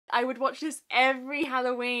I would watch this every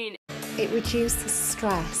Halloween. It reduces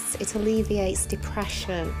stress, it alleviates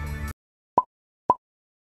depression.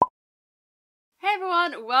 Hey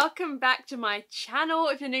everyone, welcome back to my channel.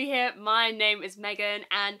 If you're new here, my name is Megan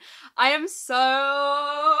and I am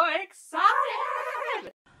so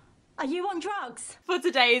excited! Are you on drugs? For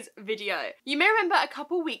today's video. You may remember a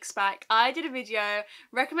couple weeks back I did a video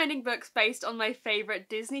recommending books based on my favourite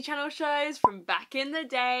Disney Channel shows from back in the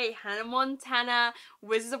day. Hannah Montana,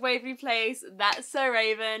 Wizards of Waverly Place, That's So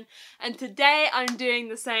Raven, and today I'm doing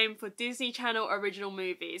the same for Disney Channel original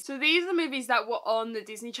movies. So these are the movies that were on the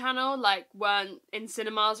Disney Channel, like weren't in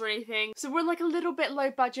cinemas or anything, so we're like a little bit low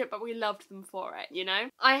budget but we loved them for it, you know?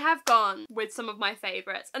 I have gone with some of my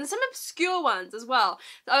favourites and some obscure ones as well.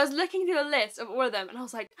 So I was looking through the list of all of them and I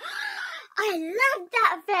was like, I love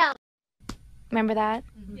that film! Remember that?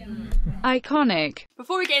 Yeah. Iconic.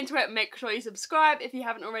 Before we get into it, make sure you subscribe if you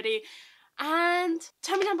haven't already, and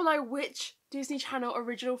tell me down below which Disney Channel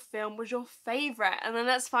original film was your favourite, and then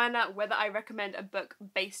let's find out whether I recommend a book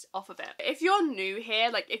based off of it. If you're new here,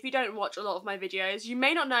 like if you don't watch a lot of my videos, you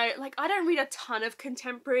may not know, like I don't read a ton of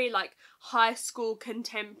contemporary, like high school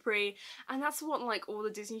contemporary, and that's what like all the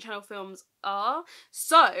Disney Channel films are.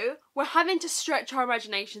 So we're having to stretch our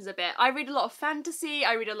imaginations a bit. I read a lot of fantasy,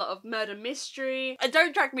 I read a lot of murder mystery, and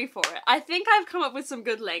don't drag me for it. I think I've come up with some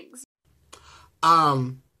good links.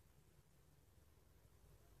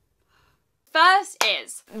 First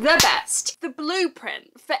is the best, the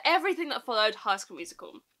blueprint for everything that followed High School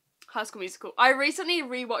Musical. High School Musical. I recently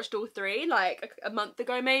rewatched all three, like a month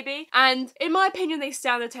ago maybe, and in my opinion they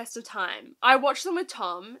stand the test of time. I watched them with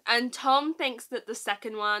Tom, and Tom thinks that the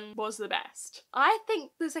second one was the best. I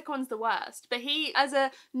think the second one's the worst, but he, as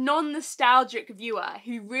a non-nostalgic viewer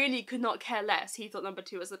who really could not care less, he thought number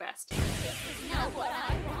 2 was the best. This is not what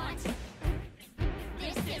I want.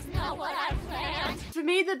 This is not what I planned. For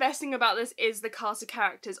me, the best thing about this is the cast of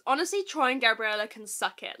characters. Honestly, Troy and Gabriella can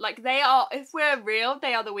suck it. Like, they are, if we're real,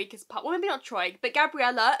 they are the weakest part. Well, maybe not Troy, but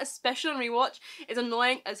Gabriella, especially on rewatch, is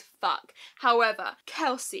annoying as fuck. However,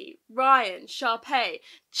 Kelsey, Ryan, Sharpay,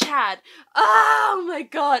 Chad, oh my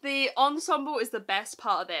god. The ensemble is the best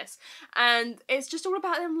part of this. And it's just all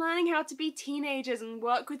about them learning how to be teenagers and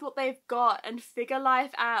work with what they've got and figure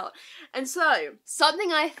life out. And so,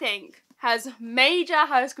 something I think has major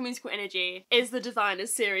High School Musical energy is the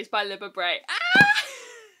Diviners series by Libba Bray. Ah!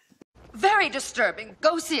 Very disturbing.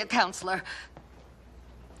 Go see a counselor.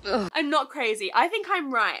 Ugh. I'm not crazy. I think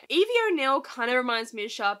I'm right. Evie O'Neill kind of reminds me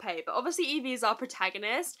of Sharpay, but obviously Evie is our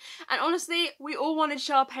protagonist, and honestly, we all wanted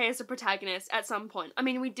Sharpay as a protagonist at some point. I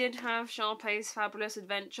mean, we did have Sharpay's Fabulous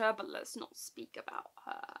Adventure, but let's not speak about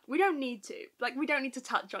her. We don't need to. Like, we don't need to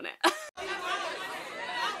touch on it.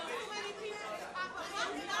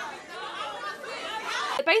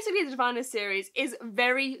 Basically, the Diviners series is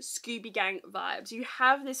very Scooby Gang vibes. You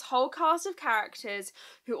have this whole cast of characters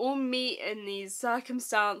who all meet in these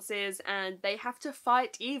circumstances and they have to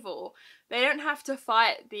fight evil. They don't have to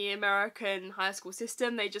fight the American high school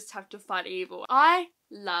system, they just have to fight evil. I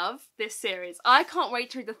love this series. I can't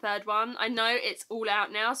wait to read the third one. I know it's all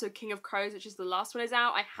out now, so King of Crows, which is the last one, is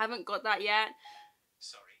out. I haven't got that yet.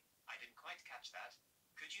 Sorry, I didn't quite catch that.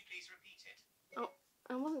 Could you please repeat it? Oh,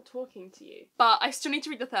 I wasn't talking to you. But I still need to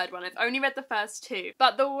read the third one. I've only read the first 2.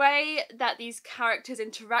 But the way that these characters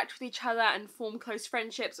interact with each other and form close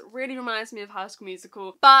friendships really reminds me of High School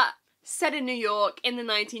Musical, but set in New York in the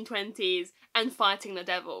 1920s and fighting the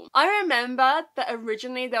devil. I remember that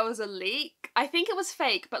originally there was a leak. I think it was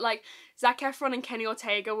fake, but like Zac Efron and Kenny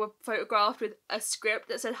Ortega were photographed with a script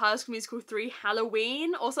that said High School Musical 3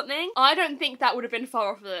 Halloween or something. I don't think that would have been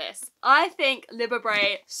far off of this. I think Libba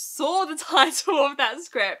Bray saw the title of that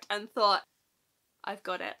script and thought, I've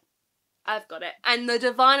got it. I've got it. And the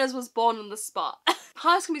Diviners was born on the spot.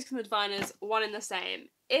 High School Musical and the Diviners, one and the same.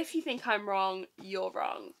 If you think I'm wrong, you're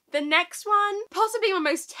wrong. The next one, possibly my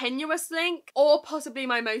most tenuous link, or possibly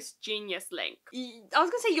my most genius link. I was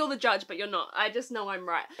gonna say you're the judge, but you're not. I just know I'm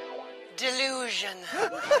right. Delusion.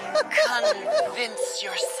 Convince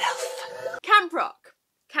yourself. Camp Rock.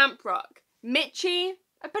 Camp Rock. Mitchie,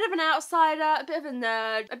 a bit of an outsider, a bit of a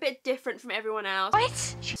nerd, a bit different from everyone else.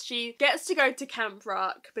 What? She gets to go to Camp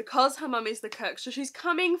Rock because her mum is the cook, so she's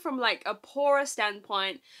coming from like a poorer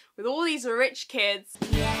standpoint with all these rich kids.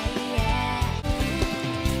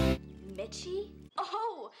 Mitchie?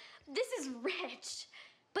 Oh, this is rich.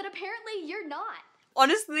 But apparently you're not.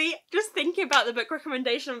 Honestly, just thinking about the book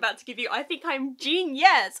recommendation I'm about to give you, I think I'm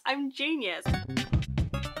genius. I'm genius.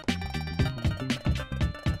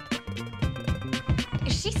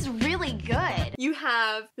 She's really good. You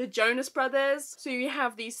have the Jonas Brothers. So you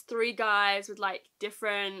have these 3 guys with like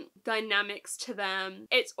different dynamics to them.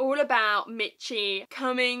 It's all about Michi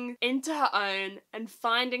coming into her own and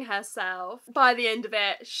finding herself. By the end of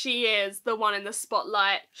it, she is the one in the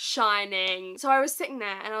spotlight, shining. So I was sitting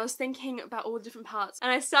there and I was thinking about all the different parts,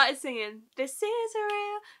 and I started singing, "This is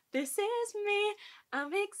real, this is me,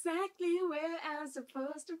 I'm exactly where I'm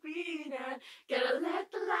supposed to be now. Gonna let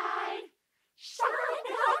the light shine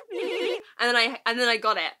on me." And then I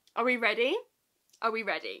got it. Are we ready? Are we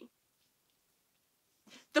ready?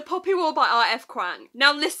 The Poppy War by R.F. Kuang.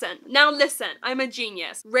 Now listen, I'm a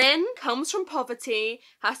genius. Rin comes from poverty,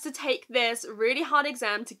 has to take this really hard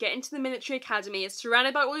exam to get into the military academy, is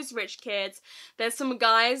surrounded by all these rich kids. There's some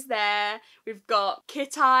guys there. We've got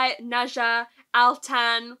Kitai, Naja,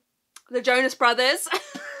 Altan, the Jonas Brothers.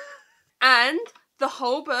 And the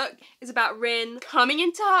whole book is about Rin coming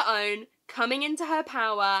into her own, coming into her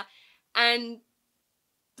power, and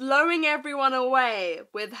blowing everyone away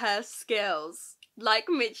with her skills. Like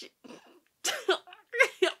Michi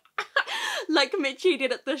like Michi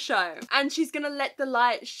did at the show. And she's gonna let the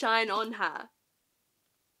light shine on her.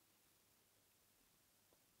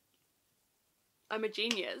 I'm a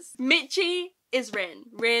genius. Michi is Rin.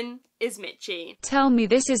 Rin is Michi. Tell me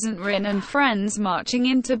this isn't Rin and friends marching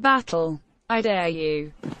into battle. I dare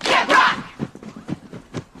you.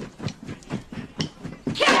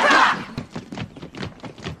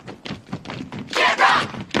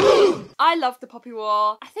 I loved The Poppy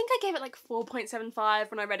War. I think I gave it like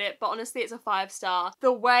 4.75 when I read it, but honestly it's a 5-star.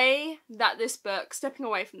 The way that this book, stepping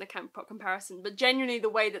away from the camp prop comparison, but genuinely the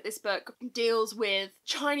way that this book deals with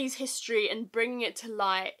Chinese history and bringing it to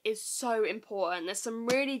light is so important. There's some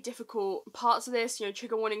really difficult parts of this, you know,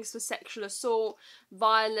 trigger warnings for sexual assault,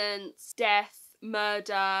 violence, death,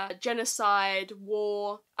 murder, genocide,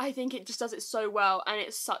 war. I think it just does it so well, and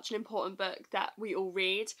it's such an important book that we all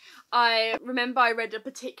read. I remember I read a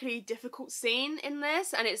particularly difficult scene in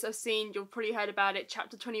this, and it's a scene, you've probably heard about it,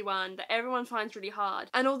 chapter 21, that everyone finds really hard.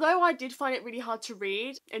 And although I did find it really hard to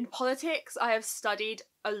read, in politics I have studied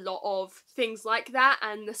a lot of things like that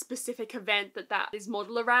and the specific event that is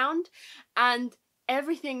modelled around, and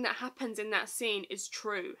everything that happens in that scene is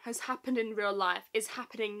true, has happened in real life, is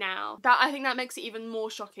happening now. I think that makes it even more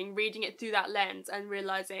shocking, reading it through that lens and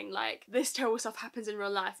realising, like, this terrible stuff happens in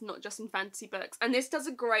real life, not just in fantasy books. And this does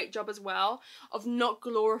a great job as well of not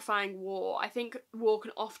glorifying war. I think war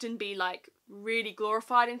can often be, like, really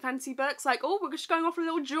glorified in fantasy books, like, oh, we're just going off on a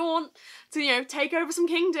little jaunt to, you know, take over some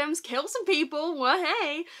kingdoms, kill some people, well,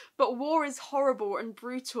 hey. But war is horrible and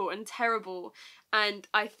brutal and terrible, and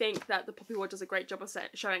I think that The Poppy War does a great job of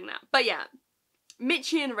showing that. But yeah,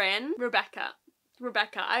 Michi and Rin, Rebecca,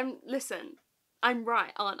 listen, I'm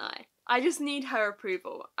right, aren't I? I just need her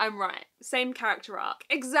approval. I'm right. Same character arc.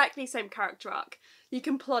 Exactly same character arc. You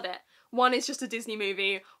can plot it. One is just a Disney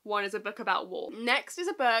movie, one is a book about war. Next is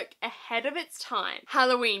a book ahead of its time,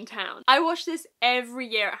 Halloween Town. I watch this every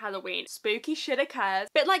year at Halloween. Spooky shit occurs.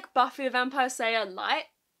 Bit like Buffy the Vampire Slayer light,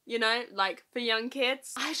 you know, like for young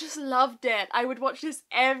kids. I just loved it. I would watch this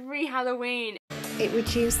every Halloween. It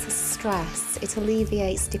reduces stress, it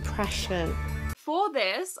alleviates depression. For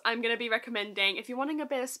this, I'm going to be recommending, if you're wanting a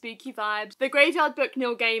bit of spooky vibes, The Graveyard Book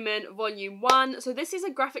Neil Gaiman Volume 1. So this is a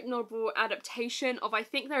graphic novel adaptation of, I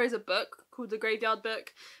think there is a book called The Graveyard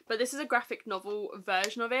Book, but this is a graphic novel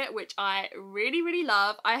version of it, which I really, really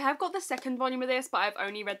love. I have got the second volume of this, but I've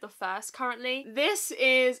only read the first currently. This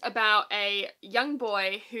is about a young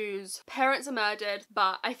boy whose parents are murdered,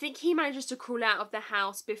 but I think he manages to crawl out of the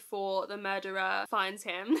house before the murderer finds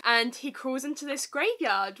him, and he crawls into this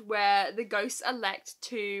graveyard where the ghosts elect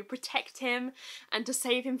to protect him and to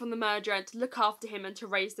save him from the murderer and to look after him and to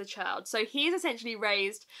raise the child. So he is essentially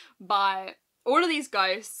raised by all of these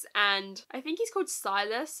ghosts, and I think he's called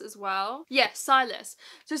Silas as well. Yes, Silas.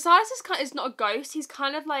 So Silas is not a ghost, he's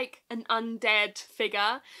kind of like an undead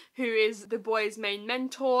figure who is the boy's main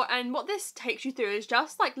mentor, and what this takes you through is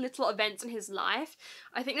just like little events in his life.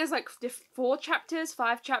 I think there's like 5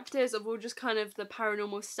 chapters of all just kind of the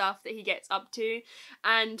paranormal stuff that he gets up to.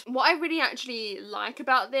 And what I really actually like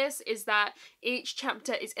about this is that each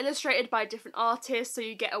chapter is illustrated by different artists, so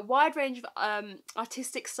you get a wide range of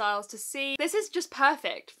artistic styles to see. This is just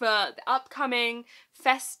perfect for the upcoming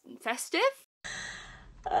festive?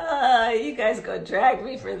 You guys go drag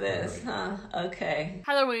me for this, huh? Okay.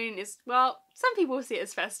 Halloween is, well, some people see it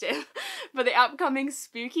as festive, for the upcoming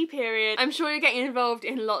spooky period. I'm sure you're getting involved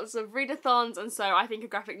in lots of readathons, and so I think a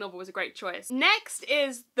graphic novel was a great choice. Next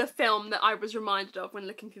is the film that I was reminded of when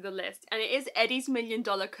looking through the list, and it is Eddie's $1 Million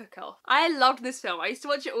Cook-Off. I loved this film. I used to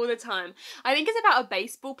watch it all the time. I think it's about a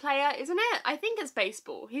baseball player, isn't it? I think it's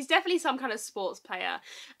baseball. He's definitely some kind of sports player,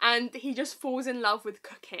 and he just falls in love with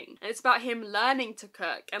cooking. And it's about him learning to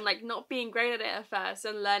cook and like not being great at it at first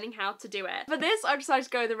and learning how to do it. For this, I decided to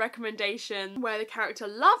go with the recommendation where the character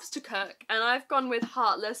loves to cook, and I've gone with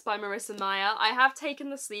Heartless by Marissa Meyer. I have taken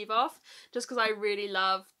the sleeve off just because I really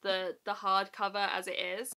love the hardcover as it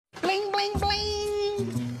is. Bling, bling, bling!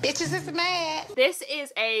 Bitches is mad! This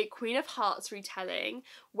is a Queen of Hearts retelling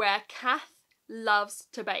where Kath loves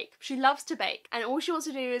to bake. She loves to bake, and all she wants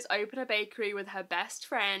to do is open a bakery with her best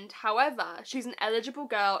friend. However, she's an eligible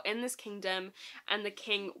girl in this kingdom and the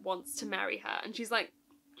king wants to marry her, and she's like,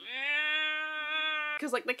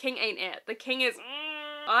 because like the king ain't it. The king is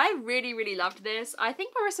I really loved this. I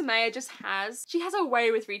think Marissa Meyer just has a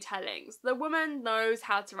way with retellings. The woman knows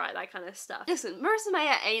how to write that kind of stuff. Listen, Marissa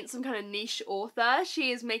Meyer ain't some kind of niche author.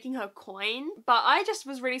 She is making her coin, but I just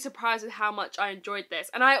was really surprised with how much I enjoyed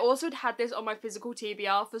this. And I also had this on my physical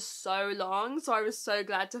TBR for so long, so I was so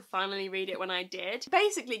glad to finally read it when I did.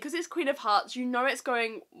 Basically, because it's Queen of Hearts, you know it's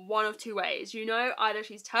going one of two ways. You know either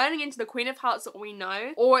she's turning into the Queen of Hearts that we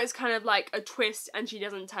know, or it's kind of like a twist and she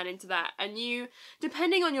doesn't turn into that. And you,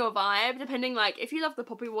 depending on your vibe, depending, like, if you love the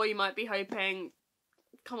Poppy War, you might be hoping,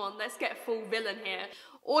 come on, let's get full villain here.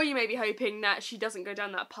 Or you may be hoping that she doesn't go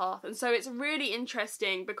down that path. And so it's really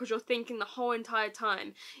interesting because you're thinking the whole entire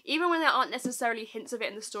time, even when there aren't necessarily hints of it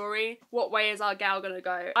in the story, what way is our gal gonna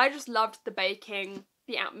go? I just loved the baking,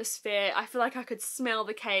 the atmosphere. I feel like I could smell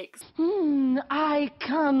the cakes. I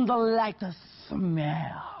kinda like the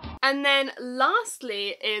smell. And then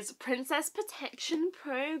lastly is Princess Protection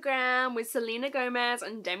Program with Selena Gomez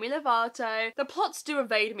and Demi Lovato. The plots do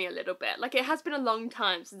evade me a little bit. Like, it has been a long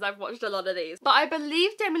time since I've watched a lot of these. But I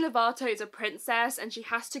believe Demi Lovato is a princess and she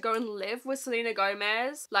has to go and live with Selena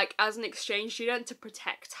Gomez, like, as an exchange student to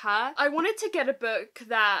protect her. I wanted to get a book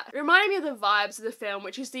that reminded me of the vibes of the film,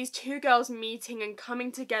 which is these two girls meeting and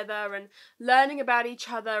coming together and learning about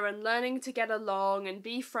each other and learning to get along and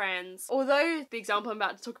be friends. Although the example I'm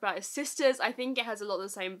about to talk about is Sisters, I think it has a lot of the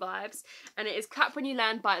same vibes, and it is Clap When You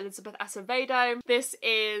Land by Elizabeth Acevedo. This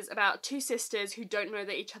is about two sisters who don't know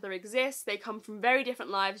that each other exists. They come from very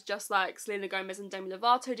different lives, just like Selena Gomez and Demi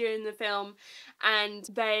Lovato do in the film, and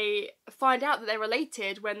they find out that they're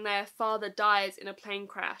related when their father dies in a plane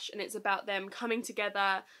crash, and it's about them coming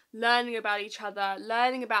together, learning about each other,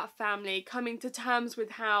 learning about family, coming to terms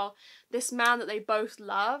with how this man that they both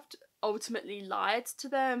loved ultimately lied to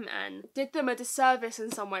them and did them a disservice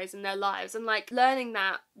in some ways in their lives. And like, learning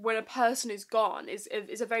that when a person is gone is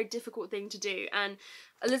a very difficult thing to do, and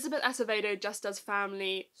Elizabeth Acevedo just does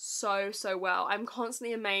family so well. I'm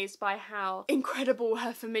constantly amazed by how incredible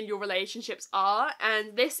her familial relationships are,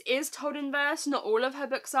 and this is told in verse. Not all of her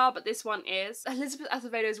books are, but this one is. Elizabeth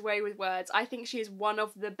Acevedo's way with words, I think she is one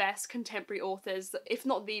of the best contemporary authors, if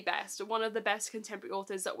not the best, one of the best contemporary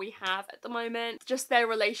authors that we have at the moment. Just their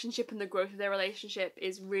relationship and the growth of their relationship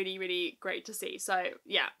is really great to see. So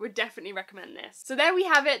yeah, would definitely recommend this. So there we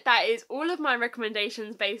have it. That is all of my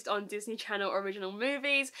recommendations based on Disney Channel original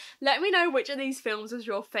movies. Let me know which of these films was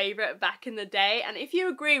your favourite back in the day, and if you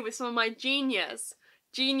agree with some of my genius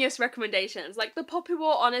recommendations. Like the Poppy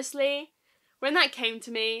War, honestly, when that came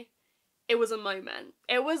to me, it was a moment.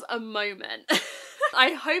 It was a moment.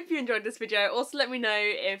 I hope you enjoyed this video. Also, let me know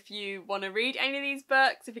if you want to read any of these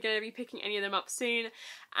books, if you're going to be picking any of them up soon.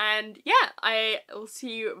 And yeah, I will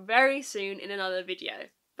see you very soon in another video.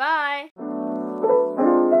 Bye!